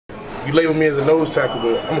you label me as a nose tackle,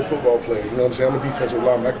 but I'm a football player. You know what I'm saying? I'm a defensive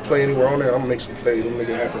lineman. I can play anywhere on there. I'm gonna make some plays. I'm gonna make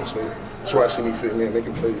it happen. So that's why I see me fitting in,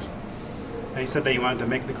 making plays. You said that you wanted to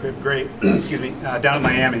make the crib great. Excuse me, down in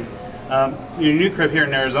Miami. Your new crib here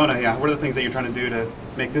in Arizona. Yeah, what are the things that you're trying to do to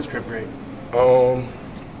make this crib great?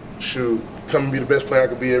 Shoot, come and be the best player I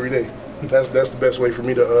could be every day. That's the best way for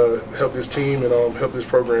me to help this team and help this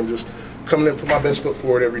program. Just coming in, put my best foot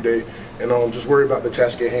forward every day, and just worry about the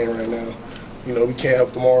task at hand right now. You know, we can't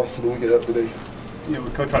help tomorrow, but we can help today. You know,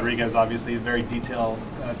 with Coach Rodriguez, obviously a very detailed,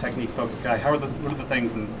 technique-focused guy. What are the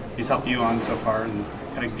things that he's helped you on so far, and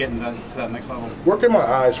kind of getting to that next level? Working my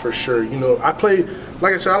eyes for sure. You know, I play,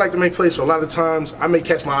 like I said, I like to make plays, so a lot of times I may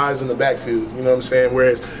catch my eyes in the backfield, you know what I'm saying?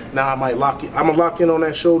 Whereas now I might I'm gonna lock in on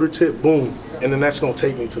that shoulder tip, boom, and then that's gonna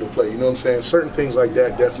take me to the play, you know what I'm saying? Certain things like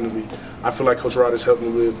that, definitely, I feel like Coach Rod has helped me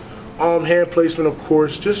with. Hand placement, of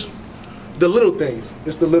course, just the little things.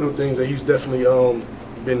 It's the little things that he's definitely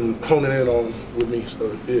been honing in on with me,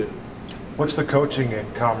 so yeah. What's the coaching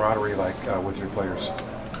and camaraderie like with your players,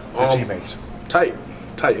 your teammates? Tight.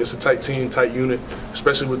 It's a tight team, tight unit,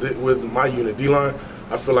 especially with my unit, D-line.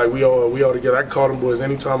 I feel like we all together. I can call them boys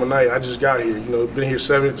any time of night. I just got here, you know, been here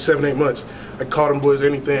 7-8 months. I call them boys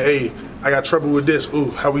anything. Hey, I got trouble with this.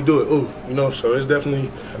 Ooh, how we do it? Ooh, you know. So it's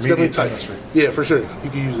definitely tight. Chemistry. Yeah, for sure. You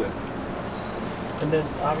can use that. And then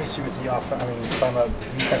obviously with the offense, I mean, talking about the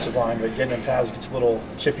defensive line, but getting in paths gets a little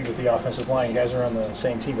chippy with the offensive line. You guys are on the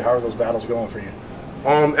same team, but how are those battles going for you?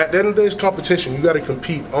 At the end of the day, it's competition. You got to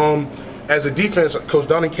compete. As a defense, Coach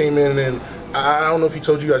Donnie came in, and I don't know if he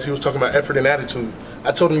told you guys, he was talking about effort and attitude.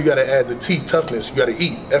 I told him you got to add the T, toughness. You got to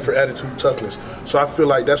eat, effort, attitude, toughness. So I feel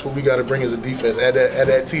like that's what we got to bring as a defense. Add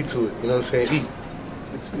that T to it. You know what I'm saying? Eat.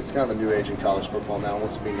 It's kind of a new age in college football now.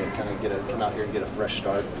 Once being to kind of come out here and get a fresh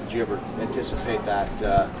start. Did you ever anticipate that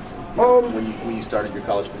when you started your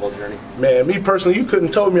college football journey? Man, me personally, you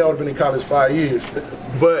couldn't told me I would have been in college 5 years,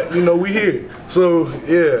 but you know we here. So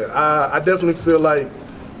yeah, I definitely feel like.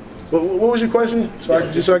 What was your question? So I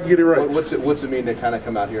can get it right. What's it mean to kind of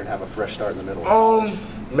come out here and have a fresh start in the middle?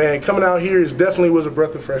 Man, coming out here definitely was a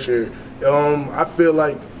breath of fresh air. I feel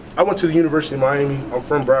like I went to the University of Miami. I'm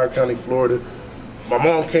from Broward County, Florida. My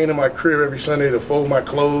mom came to my crib every Sunday to fold my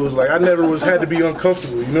clothes. Like I never had to be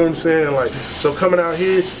uncomfortable. You know what I'm saying? Like so, coming out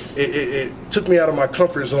here, it took me out of my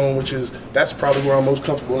comfort zone, that's probably where I'm most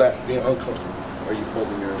comfortable at, being uncomfortable. Are you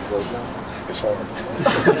folding your own clothes now? It's hard.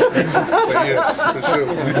 But yeah, for sure.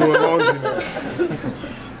 We're doing laundry now.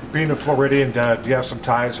 Being a Floridian, do you have some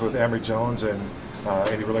ties with Emory Jones and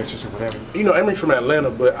any relationship with him? You know, Emory from Atlanta,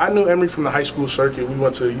 but I knew Emory from the high school circuit. We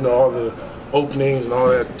went to, you know, all the openings and all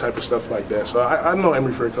that type of stuff like that. So I know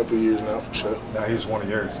Emory for a couple of years now, for sure. Now he's one of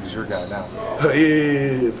yours. He's your guy now.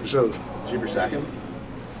 Yeah, for sure. Did you ever sack him?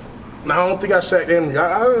 No, I don't think I sacked Emory.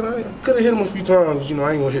 I could have hit him a few times. You know,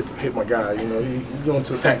 I ain't gonna hit my guy. You know, he's going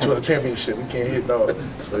to the Pac-12 championship. We can't hit dog.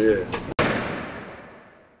 So yeah.